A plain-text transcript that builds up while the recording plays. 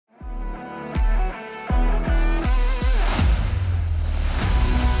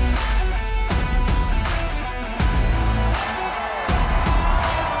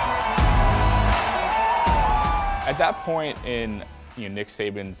that point in Nick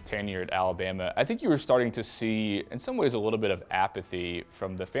Saban's tenure at Alabama, I think you were starting to see, in some ways, a little bit of apathy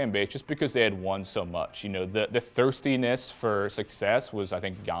from the fan base just because they had won so much. The thirstiness for success was, I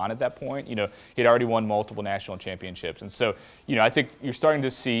think, gone at that point. He'd already won multiple national championships. And so, I think you're starting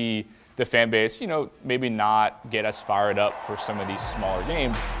to see the fan base, maybe not get as fired up for some of these smaller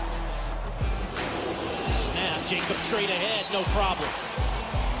games. Snap, Jacobs straight ahead, no problem.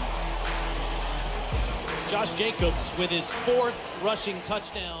 Josh Jacobs with his 4th rushing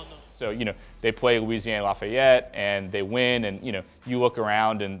touchdown. So, they play Louisiana Lafayette and they win, and, you look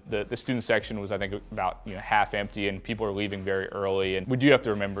around and the student section was, I think, about, half empty, and people are leaving very early. And we do have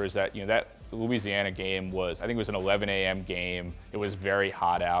to remember is that, that Louisiana game was, I think it was an 11 a.m. game. It was very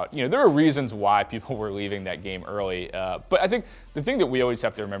hot out. There are reasons why people were leaving that game early. But I think the thing that we always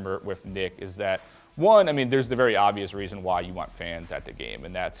have to remember with Nick is that, one, I mean, there's the very obvious reason why you want fans at the game,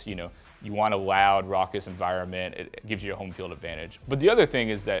 and that's, you want a loud, raucous environment. It gives you a home field advantage. But the other thing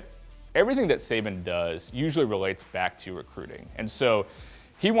is that everything that Saban does usually relates back to recruiting. And so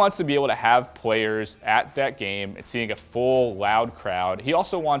he wants to be able to have players at that game and seeing a full, loud crowd. He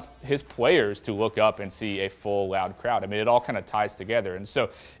also wants his players to look up and see a full, loud crowd. I mean, it all kind of ties together. And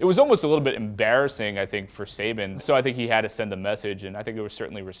so it was almost a little bit embarrassing, I think, for Saban. So I think he had to send a message, and I think it was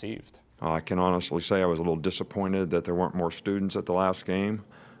certainly received. I can honestly say I was a little disappointed that there weren't more students at the last game.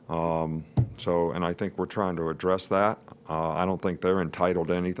 And I think we're trying to address that. I don't think they're entitled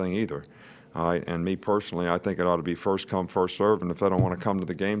to anything either. And me personally, I think it ought to be first come, first serve. And if they don't want to come to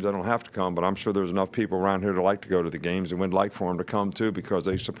the games, they don't have to come. But I'm sure there's enough people around here to like to go to the games and would like for them to come too because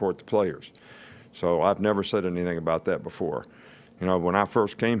they support the players. So I've never said anything about that before. When I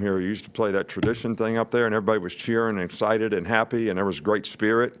first came here, we used to play that tradition thing up there, and everybody was cheering and excited and happy, and there was great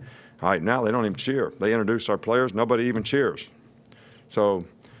spirit. Now they don't even cheer. They introduce our players. Nobody even cheers. So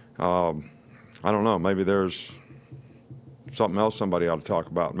I don't know. Maybe there's something else somebody ought to talk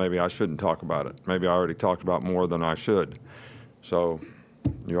about. Maybe I shouldn't talk about it. Maybe I already talked about more than I should. So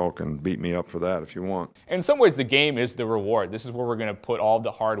you all can beat me up for that if you want. In some ways, the game is the reward. This is where we're going to put all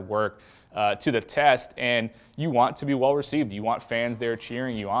the hard work to the test, and you want to be well received. You want fans there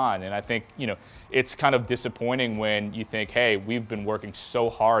cheering you on. And I think, it's kind of disappointing when you think, hey, we've been working so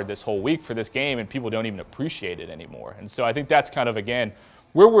hard this whole week for this game and people don't even appreciate it anymore. And so I think that's kind of, again,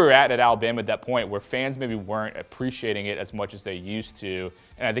 where we're at Alabama at that point, where fans maybe weren't appreciating it as much as they used to.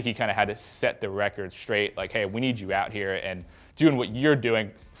 And I think he kind of had to set the record straight, like, hey, we need you out here and doing what you're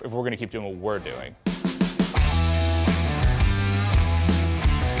doing if we're going to keep doing what we're doing.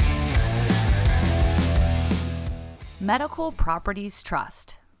 Medical Properties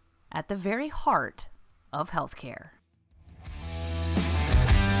Trust, at the very heart of healthcare.